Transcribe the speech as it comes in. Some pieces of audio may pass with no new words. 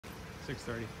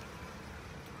6:30.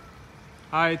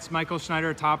 Hi, it's Michael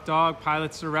Schneider, Top Dog,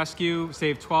 Pilots to Rescue.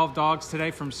 Saved 12 dogs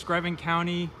today from Screven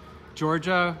County,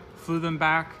 Georgia. Flew them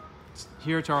back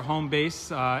here to our home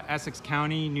base, Essex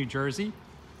County, New Jersey.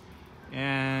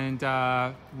 And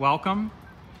welcome.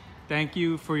 Thank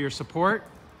you for your support.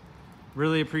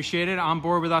 Really appreciate it. On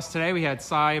board with us today, we had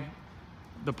Sy,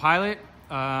 the pilot.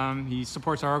 He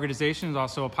supports our organization, he's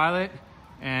also a pilot.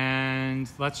 And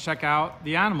let's check out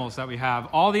the animals that we have.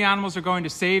 All the animals are going to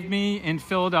Save Me in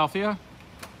Philadelphia.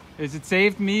 Is it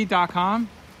SaveMe.com?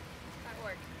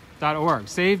 .org.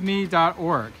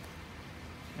 SaveMe.org.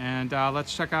 And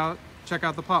let's check out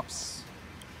the pups.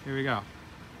 Here we go.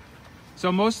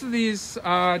 So most of these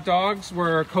dogs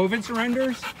were COVID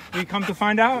surrenders, we come to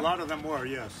find out. A lot of them were,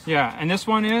 yes. Yeah, and this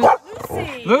one is?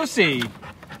 Lucy.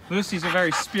 Lucy's a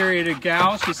very spirited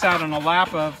gal. She sat on a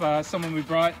lap of someone we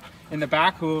brought in the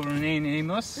back who will remain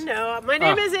nameless. No, my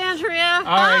name is Andrea. All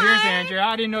right, here's Andrea.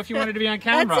 I didn't know if you wanted to be on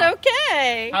camera. That's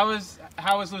okay.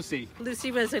 How was Lucy?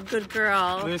 Lucy was a good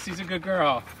girl. Lucy's a good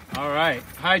girl. All right.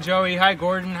 Hi, Joey. Hi,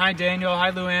 Gordon. Hi, Daniel.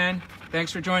 Hi, Luann.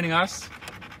 Thanks for joining us.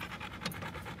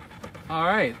 All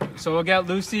right. So we'll get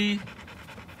Lucy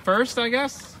first, I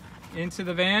guess, into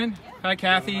the van. Hi,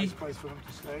 Kathy. Nice place for them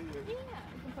to stay.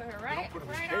 Put her right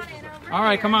on in over All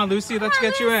right, come on, Lucy. Let's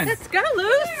get you in. Let's go,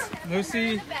 Luce.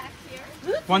 Lucy.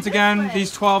 Once again,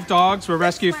 these 12 dogs were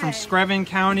rescued from Screven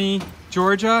County,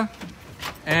 Georgia,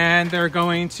 and they're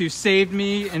going to Save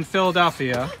Me in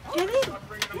Philadelphia.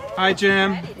 Hi,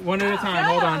 Jim. One at a time.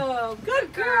 Hold on. Oh,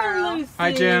 good girl, Lucy.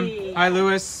 Hi, Jim. Hi,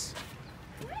 Lewis.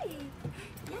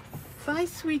 Bye,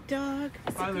 sweet dog.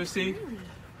 Hi, Lucy.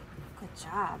 Good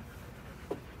job.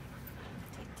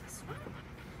 Take this one.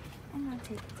 I'm gonna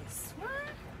take this one.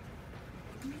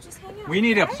 And you just hang out. We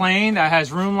need a plane that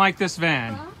has room like this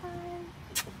van.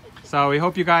 So we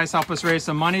hope you guys help us raise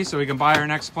some money so we can buy our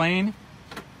next plane.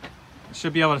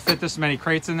 Should be able to fit this many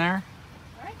crates in there.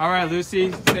 All right,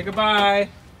 Lucy, say goodbye.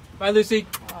 Bye, Lucy.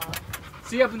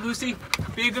 See you, Lucy.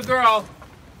 Be a good girl.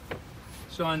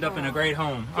 She'll end up in a great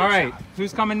home. All right,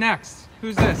 who's coming next?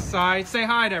 Who's this? Sy. Say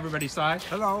hi to everybody, Sy.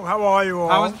 Hello, how are you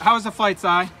all? How was the flight,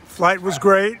 Sy? Flight was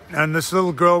great, and this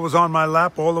little girl was on my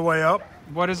lap all the way up.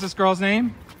 What is this girl's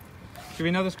name? Do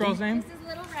we know this girl's name? This is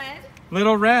Little Red.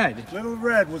 Little Red. Little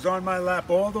Red was on my lap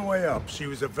all the way up. She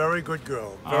was a very good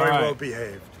girl, very right. well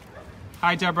behaved.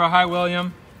 Hi, Deborah. Hi,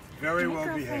 William. Very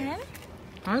well behaved.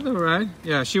 Hi, Little Red.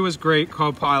 Yeah, she was great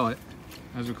co-pilot,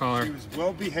 as we call her. She was a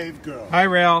well behaved girl. Hi,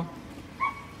 Rail.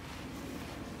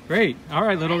 Great. All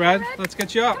right, Little Red. Let's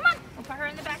get you up. Come on. We'll put her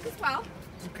in the back as well.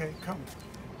 Okay, come.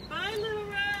 Bye, Little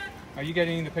Red. Are you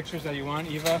getting the pictures that you want,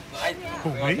 Eva?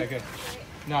 Who, me? Okay, good.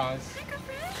 No, it's,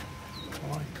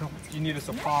 All right, come. you need us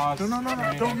to pause.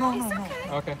 No.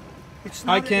 Okay. It's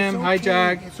Hi, not, Kim. it's Hi, okay.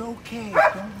 Jag. It's okay.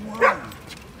 Don't worry.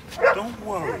 Don't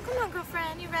worry. Come on,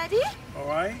 girlfriend. You ready? All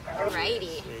right?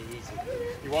 Alrighty.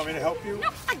 You want me to help you? No,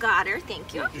 I got her.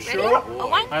 Thank you. You Ready? sure? A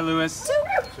one, Hi, Lewis.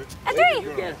 2, and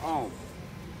 3. Get home.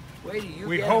 Wait till you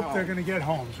We get hope home. they're going to get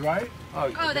homes, right? Oh,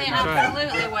 they right.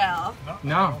 absolutely will.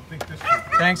 No. I don't think this is.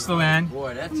 Thanks, Luann.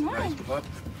 Boy, that's a nice pup.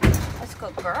 That's a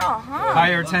good girl, huh?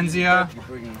 Hi, Hortensia. You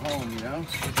bring him home, you know?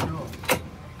 For sure.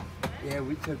 Yeah,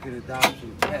 we took an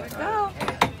adoption pet.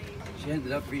 She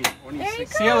ended up being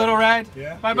 26. See you, Little Red.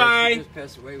 Yeah. Bye-bye. She just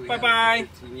passed away. We had her Bye-bye.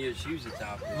 for 15 years. She was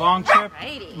adopted.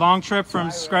 Alrighty. Long trip from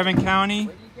Screven County.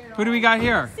 Who do we got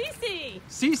here? Cece.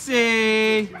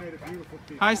 Cece.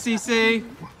 Hi, Cece.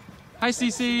 Hi,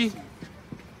 Cece.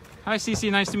 Hi,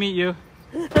 Cece. Nice to meet you.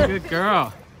 Good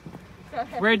girl.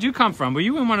 Where'd you come from? Were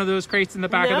you in one of those crates in the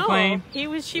back of the plane? She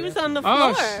was on the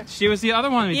floor. Oh, she was the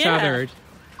other one we Yeah. tethered.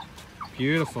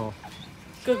 Beautiful.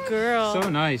 Good girl. So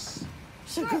nice.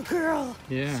 She's a good girl.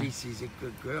 Yeah. Cece's a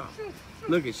good girl.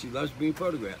 Look at, she loves being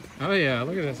photographed. Oh yeah,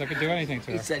 look at this. I could do anything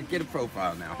to He her. said, get a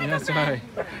profile now. Yeah, that's right.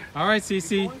 All right,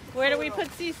 Cece. Where do we put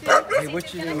Cece? Hey,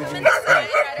 what's your name again?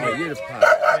 Yeah, you're the pop.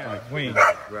 Yeah, Wayne.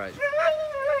 Right.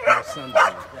 My son's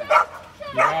name.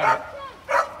 You got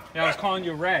it. Yeah, I was calling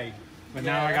you Ray, but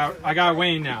now I got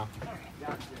Wayne now.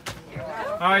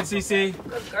 All right, Cece.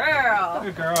 Good girl.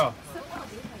 Good girl.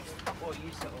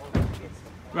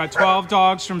 We got 12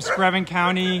 dogs from Screven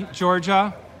County,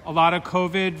 Georgia. A lot of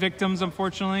COVID victims,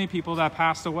 unfortunately, people that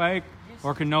passed away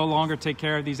or can no longer take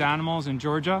care of these animals in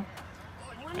Georgia.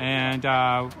 And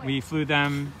we flew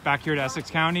them back here to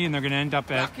Essex County, and they're going to end up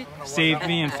at Save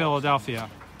Me in Philadelphia.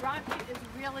 Rocket is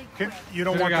really You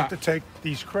don't What do want we them got? to take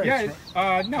these crates, Yeah,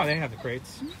 right? no, they have the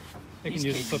crates. They can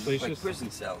use the slip Like leashes.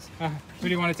 prison cells. Who do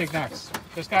you want to take next?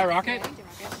 This guy, Rocket?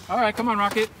 All right, come on,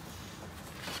 Rocket.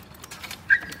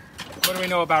 What do we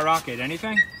know about Rocket?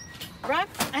 Anything?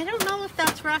 I don't know if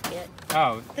that's Rocket.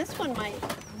 Oh, This one might.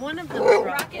 One of them is Rocket.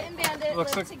 Rocket and Bandit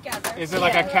looks live like. together. Is it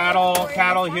like a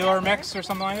cattle healer mix or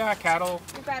something like that? Cattle.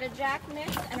 We've got a Jack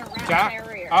mix and a Rat Jack.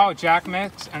 Terrier. Oh, Jack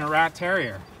mix and a rat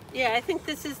terrier. Yeah, I think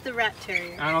this is the Rat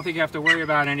Terrier. I don't think you have to worry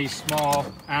about any small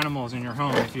animals in your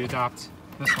home if you adopt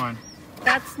this one.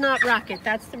 That's not Rocket.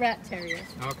 That's the Rat Terrier.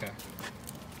 Okay.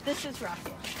 This is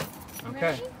Rocket.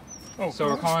 Okay. So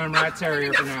we're calling him Rat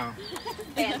Terrier for now.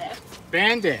 Bandit.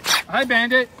 Bandit. Hi,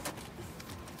 Bandit.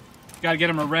 Got to get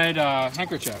him a red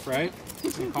handkerchief, right?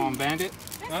 So call him Bandit.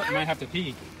 Oh, you might have to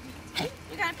pee. You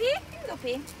gotta pee? You can go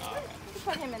pee. You can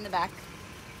put him in the back.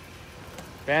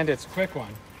 Bandit's a quick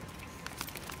one.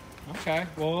 Okay.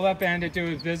 Well, we'll let Bandit do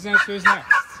his business. Who's next?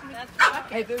 That's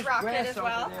Rocket. Hey, there's Rocket grass as over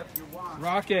well. there if you want.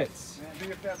 Rockets.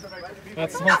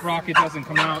 Let's hope Rocket doesn't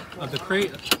come out of the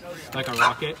crate like a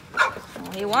rocket.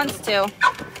 Well, he wants to.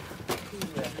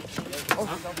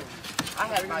 I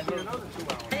had my here.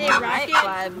 Hey, Rocket.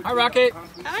 Hi, Rocket.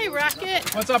 Hi,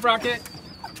 Rocket. What's up, Rocket?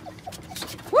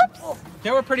 Whoops. They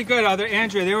were pretty good,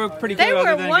 Andrea. They were pretty good They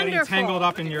other were than wonderful. getting tangled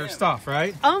up in your stuff,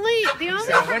 right? The only When are we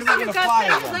person gonna who fly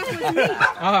got again? tangled up was me.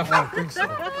 Oh, I think so.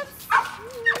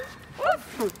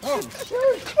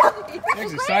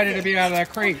 He's excited to be out of that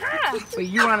crate. But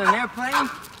you on an airplane?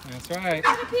 That's right.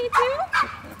 Pee too?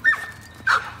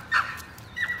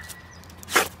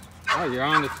 Oh, you're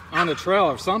on the trail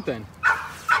of something.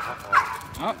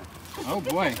 Oh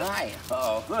boy, Hi.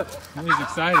 Oh, look. he's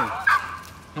excited.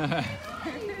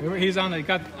 He's on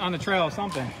the trail of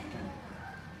something.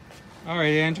 All right,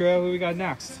 Andrea, who we got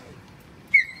next?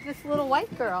 This little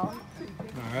white girl.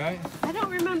 All right, I don't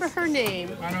remember her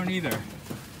name. I don't either.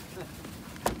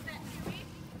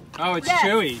 Oh, it's Yes.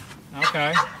 Chewy.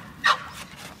 Okay.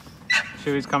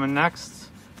 Chewy's coming next.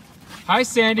 Hi,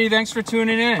 Sandy. Thanks for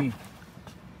tuning in.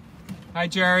 Hi,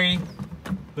 Jerry.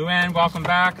 Luann, welcome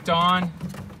back. Dawn.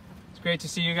 It's great to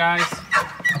see you guys.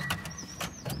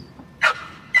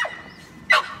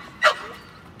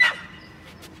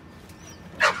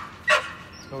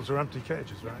 Those are empty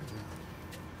cages, right?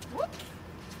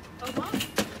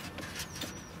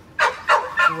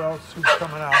 Who else? Who's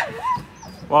coming out?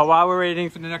 Well, while we're waiting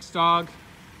for the next dog,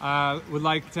 would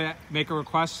like to make a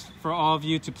request for all of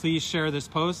you to please share this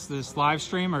post, this live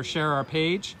stream, or share our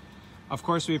page. Of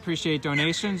course, we appreciate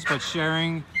donations, but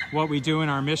sharing what we do in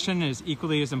our mission is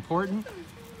equally as important.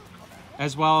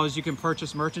 As well as you can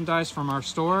purchase merchandise from our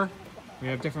store. We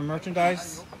have different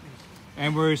merchandise.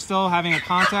 And we're still having a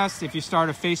contest. If you start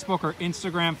a Facebook or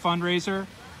Instagram fundraiser,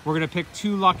 we're gonna pick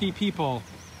 2 lucky people.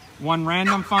 One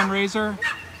random fundraiser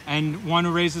and one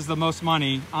who raises the most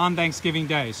money on Thanksgiving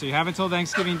Day. So you have until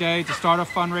Thanksgiving Day to start a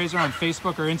fundraiser on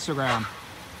Facebook or Instagram.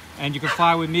 And you can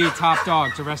fly with me, Top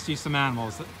Dog, to rescue some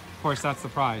animals. Of course, that's the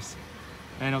prize.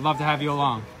 And I'd love to have you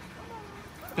along.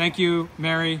 Thank you,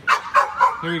 Mary.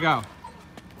 Here we go.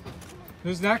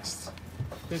 Who's next?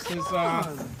 This is,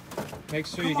 make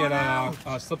sure you get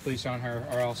a slip leash on her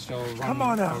or else she'll run Come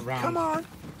on out. around. Come on.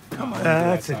 Come on. do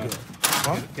That's that a good. side.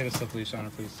 What? Get a slip leash on her,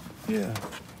 please. Yeah.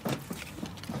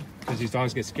 Because these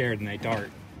dogs get scared and they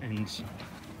dart and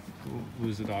we'll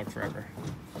lose the dog forever.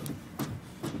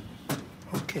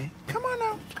 Okay. Come on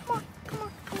now. Come on. Come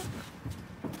on. Come on.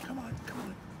 Come on. Come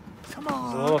on. Come She's a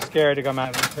on. little scared to come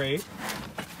out of the crate.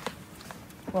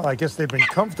 Well, I guess they've been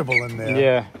comfortable in there.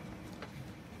 Yeah.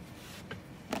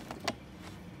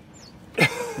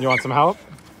 You want some help?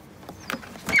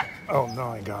 Oh no,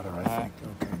 I got her. I think.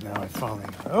 Okay. Now I finally.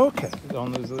 Okay.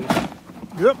 Don't lose the leash.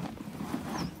 Yep.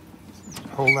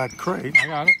 Hold that crate. I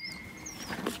got it.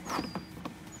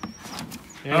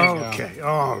 There you go. Okay.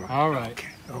 All right. All right. Okay.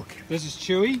 Okay. This is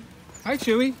Chewy. Hi,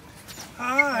 Chewy.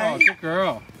 Hi. Oh, good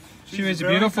girl. She's Chewy's a a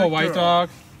very beautiful good white girl. dog.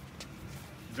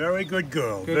 Very good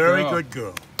girl. Good Very girl. good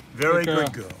girl. Very Good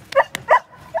good girl.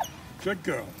 Good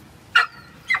girl.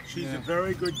 She's a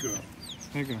very good girl.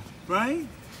 There you go. Right?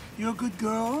 You're a good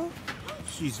girl?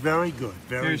 She's very good.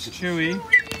 Very Here's good. Chewy.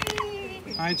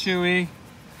 Hi, Chewy.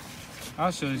 Oh,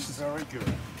 she's Very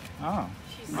good. oh,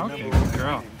 okay, good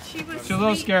girl. She was She's a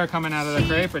little scared coming out of the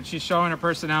crate, but she's showing her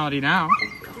personality now.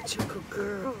 such a good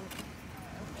girl.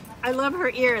 I love her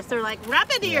ears. They're like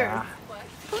rabbit ears. Yeah.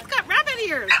 Who's got rabbit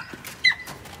ears?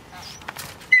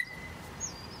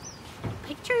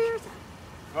 Picture ears.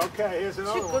 Okay, here's She's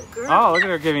another a one. good girl. Oh, look at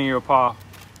her giving you a paw.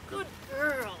 Good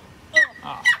girl.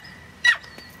 Oh.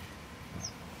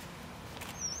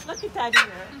 Look at that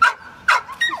ear.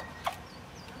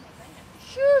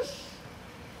 Shush.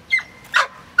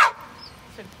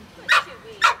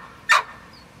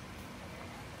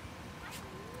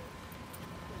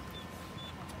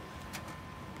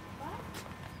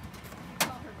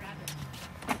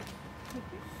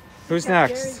 Who's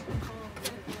next?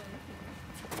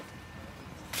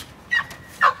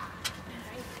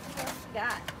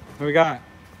 What we got?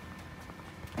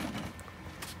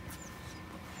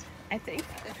 I think.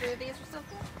 The three of these are still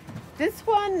cool. This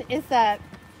one is that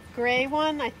gray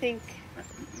one, I think. Hi.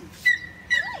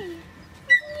 Who's in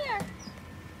here?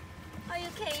 Are you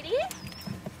Katie?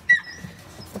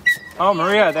 Oh,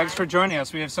 Maria, thanks for joining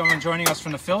us. We have someone joining us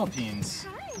from the Philippines.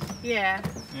 Hi. Yeah.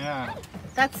 Yeah.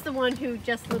 That's the one who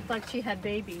just looked like she had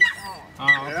babies.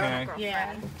 Oh, okay.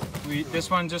 Yeah. This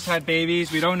one just had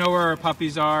babies. We don't know where her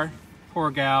puppies are. Poor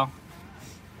gal.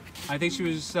 I think she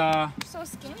was So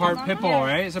skinny. part pit bull,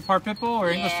 right? Is it part pit bull or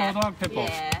English Yeah. bulldog? Pit bull.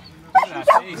 Yeah. Look at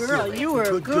that face. Girl, you were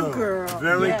a good girl.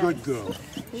 Very Yes. good girl.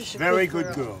 Very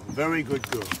good girl. Very good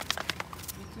girl.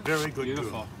 Very good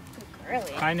Beautiful. girl.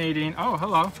 Really? Hi, Nadine. Oh,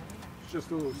 hello.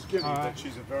 Just a little skinny, but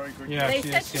she's a very good Yeah, They she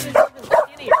said is she skinny. was even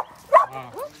skinnier.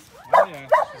 Wow. Oh, yeah.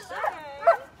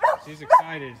 She's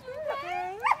excited.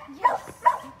 Yes.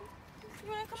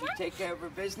 You want to She come on? take care of her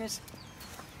business?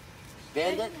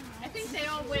 Bandit? I think they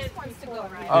all went before,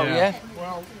 right? Oh, Yeah. yeah?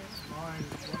 Well, mine,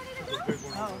 there's a big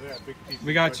one over there, big piece.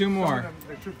 We got But two some of more. them,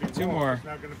 they should be Two long. more. It's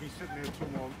not going to be sitting there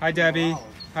too long. Hi, Debbie. hours.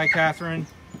 Hi, Catherine.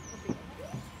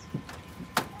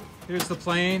 Here's the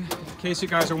plane. In case you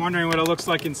guys are wondering what it looks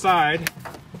like inside.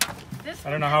 I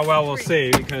don't know how well we'll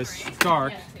see because it's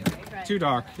dark. Too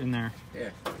dark in there. Yeah.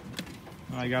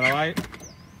 Oh, you got a light?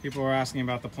 People were asking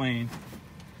about the plane.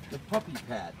 The puppy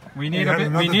pad. We need had we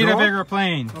another need a dog? bigger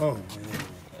plane. Oh,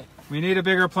 We need a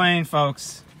bigger plane,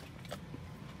 folks.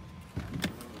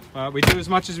 But we do as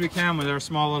much as we can with our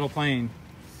small little plane.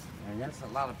 And that's a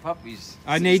lot of puppies. since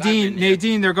I've Nadine, been here.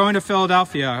 Nadine, they're going to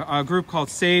Philadelphia. A group called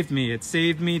Saved Me. It's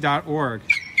savedme.org.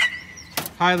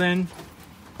 Hi, Lynn.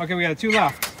 Okay, we got two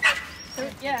left. So,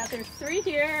 yeah, there's 3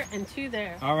 here and 2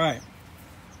 there. All right.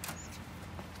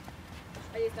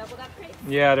 Are these doubled up crates?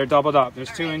 Yeah, they're doubled up.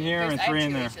 There's 2 in here There's- and I have 3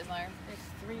 in two there. each, Lauren. There's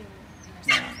 3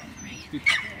 in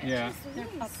Yeah, there. They're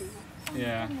puppies.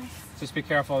 yeah. Just be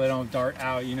careful they don't dart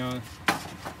out. You know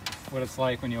what it's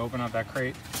like when you open up that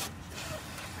crate.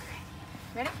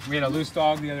 Ready? We had a loose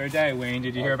dog the other day, Wayne.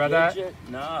 Did you hear Oh, about did that? you?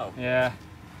 No. Yeah.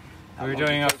 How We were long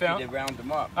doing did a it take film. you to round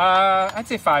them up. I'd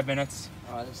say 5 minutes.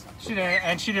 Oh, that's not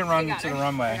She didn't run got to the her.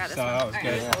 runway, I got so this one. that was All right,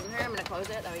 good. just hold it here. I'm going to close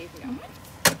it. That way you can go.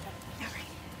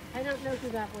 I don't know who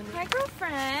that one is. Hi,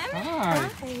 girlfriend.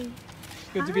 Hi.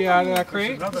 Good to be out of that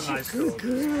crate. another nice dog.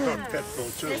 Dog pet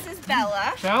dog, too. This is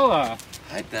Bella. Bella.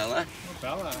 Hi, Bella. Oh,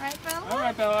 Bella. All right, Bella. All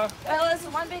right, Bella. Bella's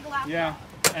one big lap. Yeah.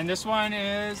 And this one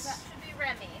is That should be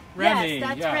Remy. Remy.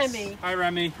 Yes, that's Remy. Hi,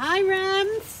 Remy. Hi,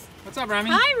 Rems. What's up, Remy?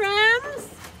 Hi, Rems.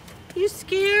 You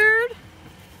scared?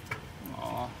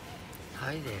 Aw.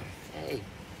 Hi there. Hey.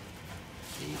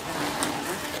 See you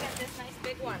Get this nice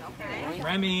big one, okay?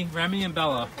 Remy and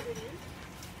Bella.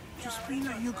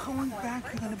 Crispina, you're going back.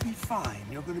 You're going to be fine.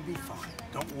 You're going to be fine.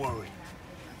 Don't worry.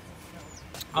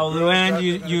 Oh, Luann,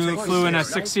 you flew in a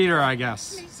 6-seater, I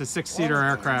guess. It's a 6-seater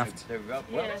aircraft. They're well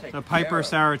taken The Piper care of.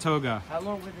 Saratoga. How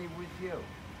long were they with you?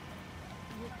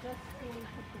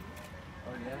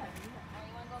 Oh, yeah?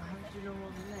 How did you know all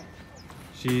of that?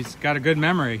 She's got a good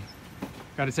memory.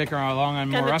 Got to take her along on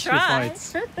more Gonna rescue try.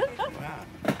 flights.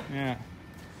 Yeah.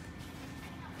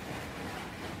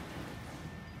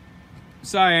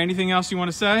 Sy, anything else you want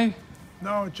to say?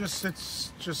 No,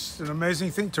 it's just an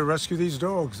amazing thing to rescue these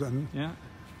dogs and Yeah.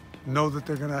 know that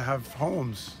they're going to have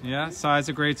homes. Yeah, Sy's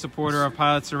a great supporter of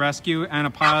Pilots to Rescue and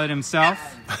a pilot himself.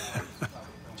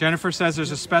 Jennifer says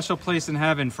there's a special place in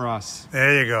heaven for us.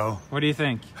 There you go. What do you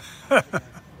think?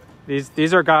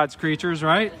 These are God's creatures,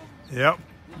 right? Yep.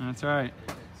 That's right.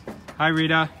 Hi,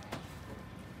 Rita.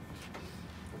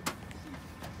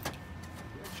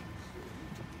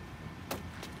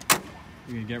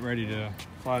 You can get ready to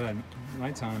fly that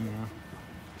nighttime now.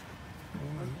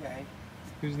 Okay.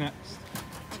 Who's next?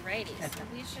 Alrighty, so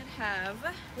we should have,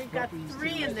 We've got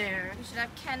 3 in there. we should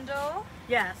have Kendall,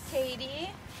 Yes, Katie,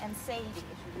 and Sadie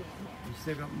should be in here. You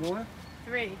still got more?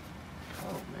 3.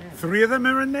 Oh, man. 3 of them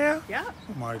are in there? Yeah, Oh,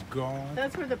 my God.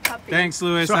 those were the puppies. Thanks,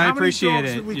 Lewis. So how I many appreciate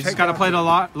dogs it. did we You just take got to out play the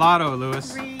here? lotto,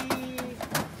 Lewis. 3,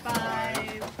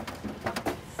 5,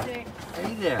 6,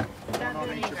 Hey there.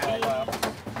 7, 8.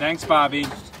 Thanks, Bobby.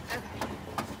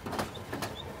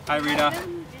 Hi, Rita.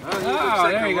 Oh, he looks Oh,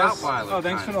 like there a you go. Rottweiler Oh,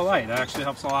 thanks for kinda. the light. That actually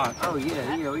helps a lot. Oh,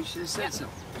 yeah, you should have said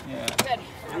something. Yeah. Good.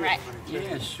 Alright.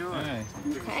 Yeah, sure. Hey.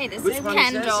 Okay, this Which is one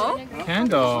is this? Kendall.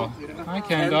 Kendall. Hi,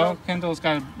 Kendall. Kendall's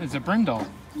got it's a brindle.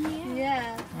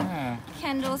 Yeah. Yeah.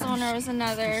 Kendall's owner is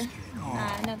another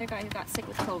guy who got sick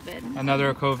with COVID.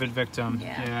 Another COVID victim.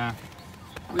 Yeah. Yeah.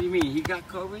 What do you mean? He got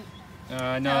COVID?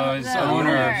 No, his the owner,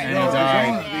 owner, and he yeah.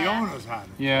 died. The owners had it.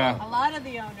 Yeah. A lot of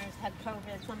the owners had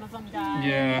COVID. Some of them died.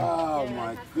 Yeah. Oh,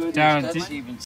 my goodness. Down- That's did- even